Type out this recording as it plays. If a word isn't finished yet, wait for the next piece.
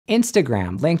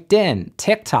Instagram, LinkedIn,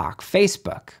 TikTok,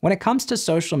 Facebook. When it comes to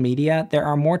social media, there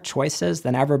are more choices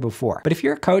than ever before. But if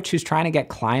you're a coach who's trying to get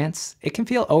clients, it can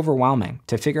feel overwhelming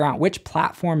to figure out which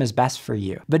platform is best for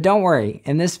you. But don't worry,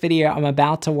 in this video, I'm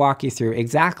about to walk you through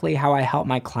exactly how I help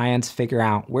my clients figure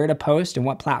out where to post and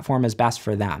what platform is best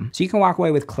for them. So you can walk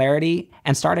away with clarity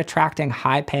and start attracting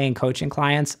high-paying coaching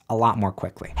clients a lot more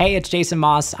quickly. Hey, it's Jason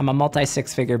Moss. I'm a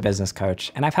multi-six-figure business coach,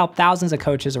 and I've helped thousands of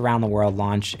coaches around the world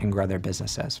launch and grow their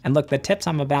businesses. And look, the tips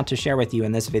I'm about to share with you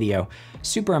in this video,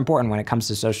 super important when it comes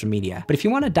to social media. But if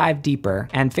you want to dive deeper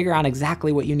and figure out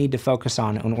exactly what you need to focus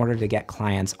on in order to get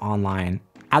clients online,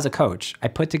 as a coach, I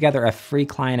put together a free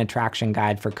client attraction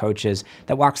guide for coaches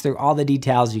that walks through all the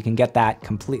details. You can get that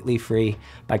completely free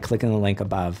by clicking the link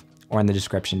above or in the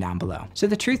description down below. So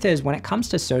the truth is, when it comes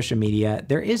to social media,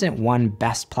 there isn't one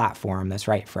best platform that's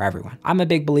right for everyone. I'm a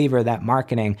big believer that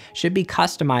marketing should be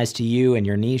customized to you and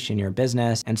your niche and your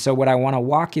business. And so what I wanna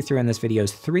walk you through in this video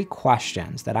is 3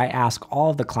 questions that I ask all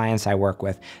of the clients I work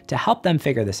with to help them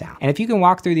figure this out. And if you can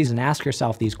walk through these and ask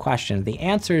yourself these questions, the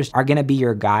answers are gonna be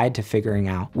your guide to figuring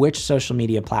out which social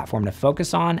media platform to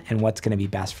focus on and what's gonna be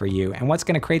best for you and what's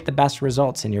gonna create the best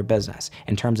results in your business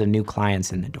in terms of new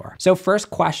clients in the door. So first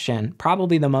question,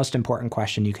 probably the most important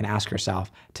question you can ask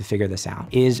yourself to figure this out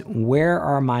is, where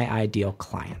are my ideal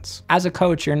clients? As a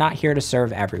coach, you're not here to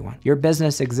serve everyone. Your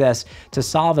business exists to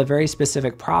solve a very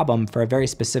specific problem for a very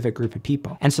specific group of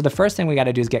people. And so the first thing we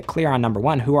gotta do is get clear on number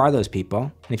 1, who are those people?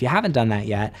 And if you haven't done that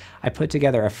yet, I put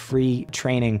together a free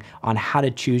training on how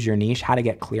to choose your niche, how to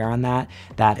get clear on that.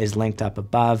 That is linked up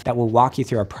above. That will walk you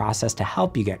through a process to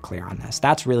help you get clear on this.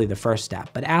 That's really the first step.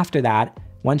 But after that,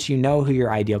 once you know who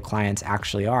your ideal clients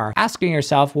actually are, asking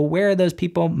yourself, well, where are those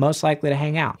people most likely to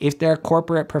hang out? If they're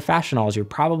corporate professionals, you're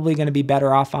probably gonna be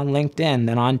better off on LinkedIn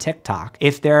than on TikTok.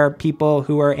 If they're people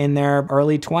who are in their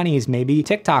early 20s, maybe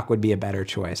TikTok would be a better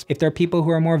choice. If they're people who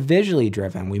are more visually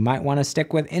driven, we might wanna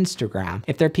stick with Instagram.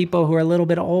 If they're people who are a little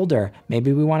bit older,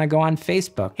 maybe we wanna go on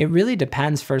Facebook. It really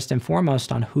depends first and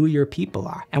foremost on who your people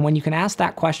are. And when you can ask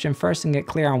that question first and get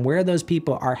clear on where those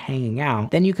people are hanging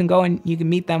out, then you can go and you can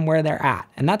meet them where they're at.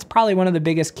 And that's probably one of the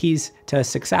biggest keys to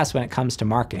success when it comes to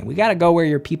marketing. We gotta go where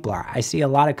your people are. I see a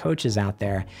lot of coaches out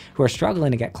there who are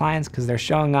struggling to get clients because they're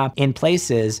showing up in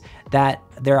places that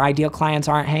their ideal clients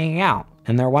aren't hanging out.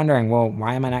 And they're wondering, well,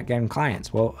 why am I not getting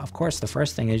clients? Well, of course, the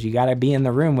first thing is you gotta be in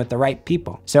the room with the right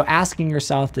people. So asking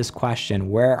yourself this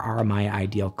question, where are my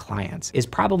ideal clients, is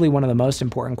probably one of the most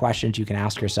important questions you can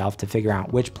ask yourself to figure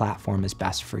out which platform is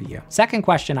best for you. Second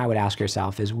question I would ask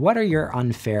yourself is, what are your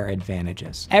unfair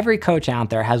advantages? Every coach out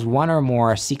there has one or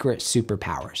more secret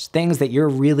superpowers, things that you're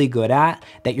really good at,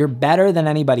 that you're better than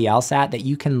anybody else at, that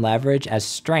you can leverage as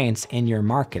strengths in your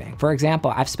marketing. For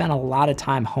example, I've spent a lot of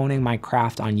time honing my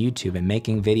craft on YouTube and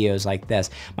making videos like this.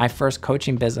 My first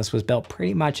coaching business was built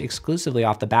pretty much exclusively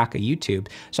off the back of YouTube.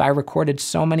 So I recorded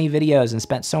so many videos and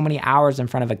spent so many hours in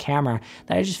front of a camera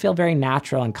that I just feel very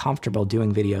natural and comfortable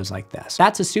doing videos like this.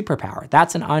 That's a superpower.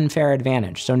 That's an unfair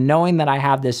advantage. So knowing that I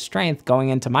have this strength going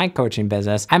into my coaching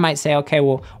business, I might say, okay,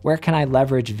 well, where can I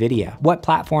leverage video? What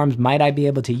platforms might I be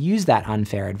able to use that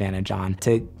unfair advantage on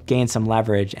to gain some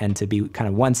leverage and to be kind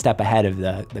of one step ahead of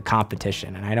the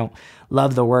competition? And I don't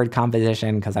love the word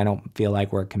competition because I don't feel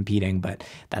like we're competing, but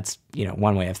that's, you know,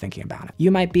 one way of thinking about it.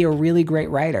 You might be a really great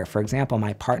writer. For example,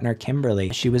 my partner,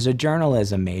 Kimberly, she was a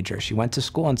journalism major. She went to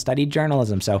school and studied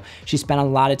journalism. So she spent a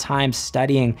lot of time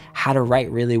studying how to write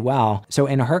really well. So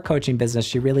in her coaching business,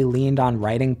 she really leaned on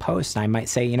writing posts. And I might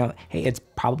say, you know, hey, it's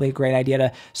probably a great idea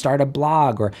to start a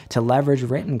blog or to leverage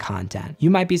written content. You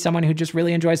might be someone who just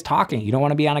really enjoys talking. You don't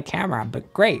want to be on a camera,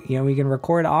 but great. You know, we can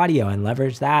record audio and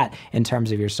leverage that in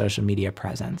terms of your social media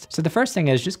presence. So the first thing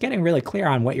is just getting really clear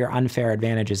on what your unfair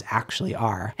advantages actually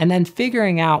are, and then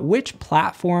figuring out which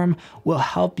platform will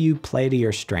help you play to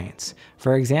your strengths.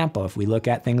 For example, if we look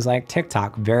at things like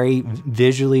TikTok, very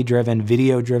visually driven,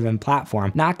 video driven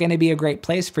platform, not gonna be a great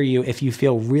place for you if you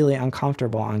feel really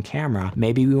uncomfortable on camera.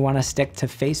 Maybe we wanna stick to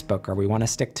Facebook, or we wanna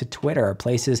stick to Twitter, or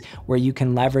places where you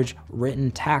can leverage written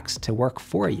text to work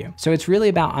for you. So it's really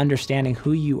about understanding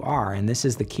who you are, and this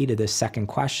is the key to this second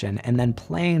question, and then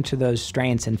playing to those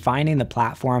strengths and finding the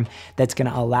platform that's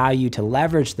gonna allow you to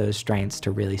leverage those strengths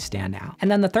to really stand out. And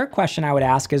then the third question I would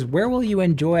ask is, where will you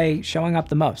enjoy showing up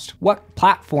the most? What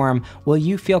platform will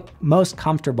you feel most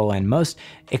comfortable in, most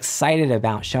excited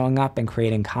about showing up and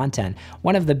creating content?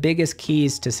 One of the biggest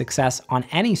keys to success on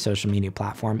any social media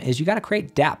platform is you gotta create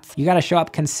create depth. You gotta show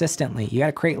up consistently. You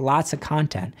gotta create lots of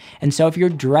content. And so if you're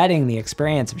dreading the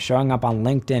experience of showing up on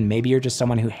LinkedIn, maybe you're just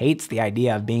someone who hates the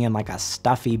idea of being in like a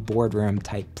stuffy boardroom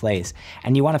type place,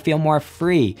 and you wanna feel more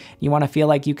free, you wanna feel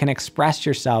like you can express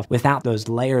yourself without those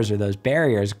layers or those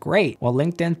barriers, great. Well,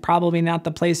 LinkedIn's probably not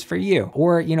the place for you.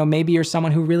 Or, maybe you're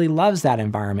someone who really loves that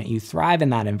environment. You thrive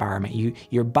in that environment.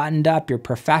 You're buttoned up, you're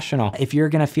professional. If you're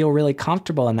gonna feel really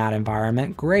comfortable in that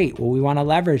environment, great. Well, we wanna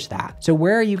leverage that. So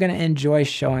where are you gonna enjoy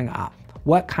showing up?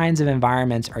 What kinds of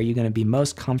environments are you gonna be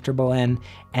most comfortable in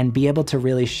and be able to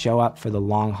really show up for the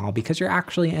long haul because you're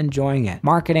actually enjoying it?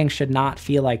 Marketing should not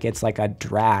feel like it's like a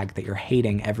drag that you're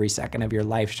hating every second of your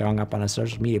life showing up on a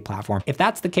social media platform. If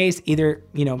that's the case, either,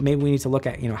 maybe we need to look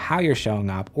at, how you're showing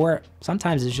up, or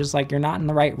sometimes it's just like you're not in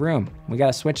the right room. We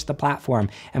gotta switch the platform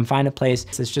and find a place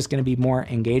that's just gonna be more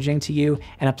engaging to you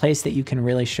and a place that you can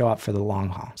really show up for the long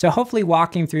haul. So hopefully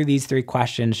walking through these 3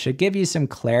 questions should give you some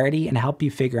clarity and help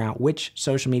you figure out which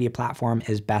social media platform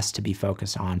is best to be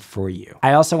focused on for you.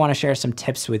 I also want to share some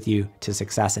tips with you to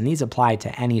success, and these apply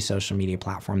to any social media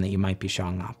platform that you might be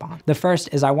showing up on. The first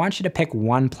is I want you to pick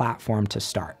one platform to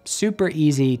start. Super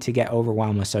easy to get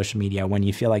overwhelmed with social media when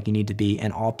you feel like you need to be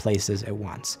in all places at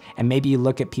once. And maybe you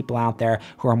look at people out there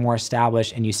who are more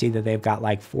established and you see that they've got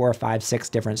like 4 or 5, 6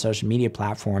 different social media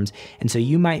platforms. And so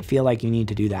you might feel like you need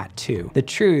to do that too. The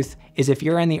truth is if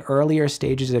you're in the earlier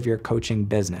stages of your coaching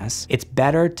business, it's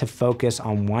better to focus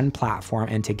on one platform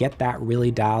and to get that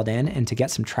really dialed in and to get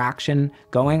some traction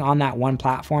going on that one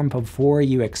platform before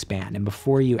you expand and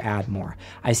before you add more.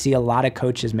 I see a lot of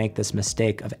coaches make this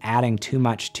mistake of adding too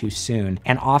much too soon.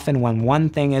 And often when one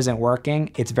thing isn't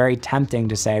working, it's very tempting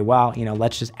to say, well,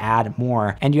 let's just add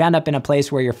more. And you end up in a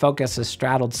place where your focus is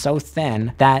straddled so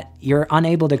thin that you're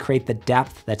unable to create the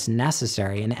depth that's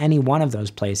necessary in any one of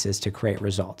those places to create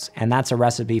results. And that's a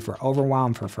recipe for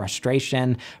overwhelm, for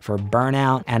frustration, for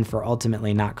burnout, and for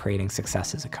ultimately not creating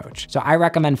success as a coach. So I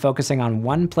recommend focusing on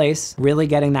one place, really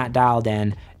getting that dialed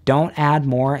in. Don't add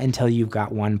more until you've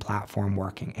got one platform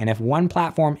working. And if one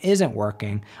platform isn't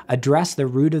working, address the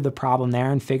root of the problem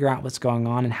there and figure out what's going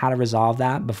on and how to resolve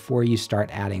that before you start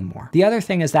adding more. The other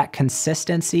thing is that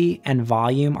consistency and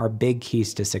volume are big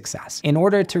keys to success. In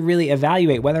order to really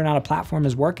evaluate whether or not a platform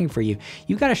is working for you,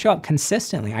 you gotta show up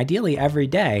consistently, ideally every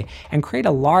day, and create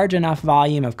a large enough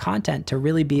volume of content to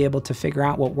really be able to figure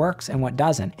out what works and what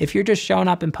doesn't. If you're just showing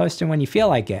up and posting when you feel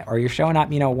like it, or you're showing up,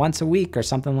 once a week or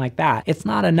something like that, it's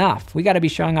not enough. We got to be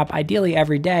showing up ideally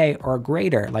every day or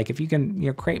greater. Like if you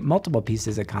can create multiple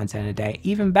pieces of content a day,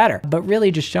 even better. But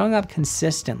really just showing up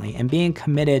consistently and being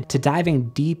committed to diving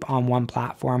deep on one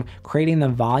platform, creating the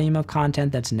volume of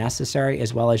content that's necessary,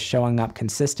 as well as showing up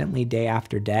consistently day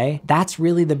after day. That's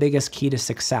really the biggest key to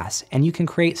success. And you can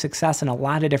create success in a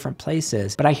lot of different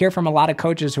places. But I hear from a lot of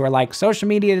coaches who are like, social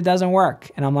media doesn't work.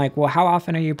 And I'm like, well, how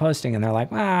often are you posting? And they're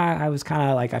like, I was kind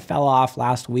of like, I fell off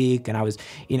last week and I was,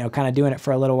 kind of doing it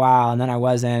for a little while and then I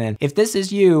wasn't. And if this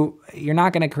is you, you're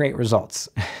not going to create results.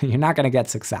 You're not going to get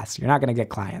success. You're not going to get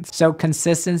clients. So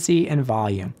consistency and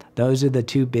volume, those are the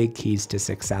 2 big keys to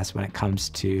success when it comes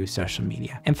to social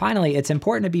media. And finally, it's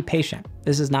important to be patient.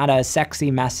 This is not a sexy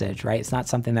message, right? It's not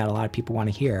something that a lot of people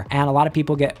want to hear. And a lot of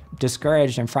people get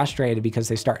discouraged and frustrated because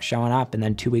they start showing up and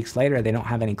then 2 weeks later, they don't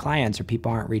have any clients or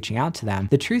people aren't reaching out to them.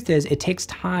 The truth is it takes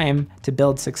time to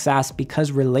build success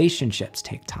because relationships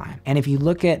take time. And if you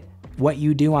look at what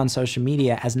you do on social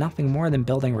media as nothing more than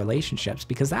building relationships,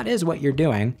 because that is what you're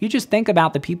doing. You just think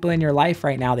about the people in your life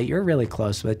right now that you're really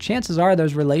close with. Chances are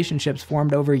those relationships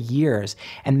formed over years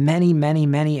and many, many,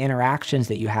 many interactions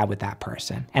that you had with that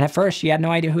person. And at first you had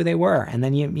no idea who they were. And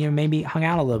then you maybe hung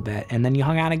out a little bit and then you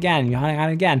hung out again, you hung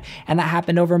out again. And that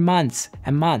happened over months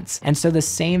and months. And so the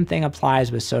same thing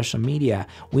applies with social media.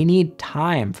 We need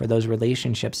time for those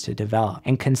relationships to develop,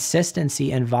 and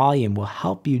consistency and volume will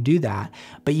help you do that.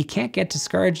 But you can't get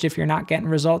discouraged if you're not getting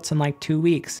results in like 2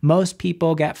 weeks. Most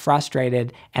people get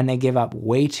frustrated and they give up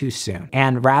way too soon.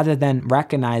 And rather than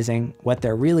recognizing what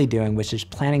they're really doing, which is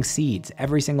planting seeds,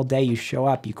 every single day you show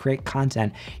up, you create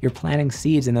content, you're planting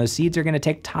seeds, and those seeds are going to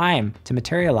take time to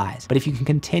materialize. But if you can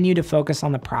continue to focus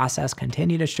on the process,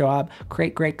 continue to show up,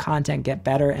 create great content, get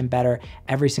better and better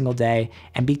every single day,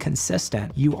 and be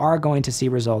consistent, you are going to see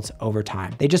results over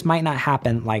time. They just might not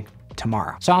happen like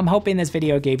tomorrow. So I'm hoping this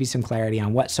video gave you some clarity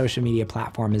on what social media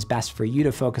platform is best for you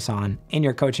to focus on in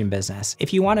your coaching business.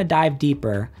 If you want to dive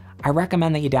deeper, I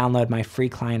recommend that you download my free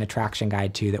client attraction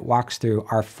guide too that walks through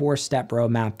our 4-step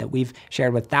roadmap that we've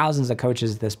shared with thousands of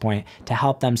coaches at this point to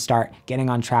help them start getting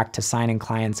on track to signing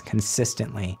clients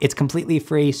consistently. It's completely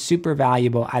free, super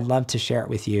valuable. I'd love to share it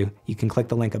with you. You can click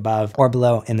the link above or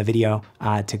below in the video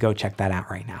to go check that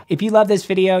out right now. If you love this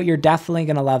video, you're definitely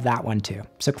gonna love that one too.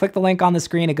 So click the link on the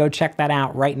screen and go check that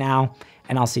out right now,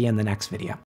 and I'll see you in the next video.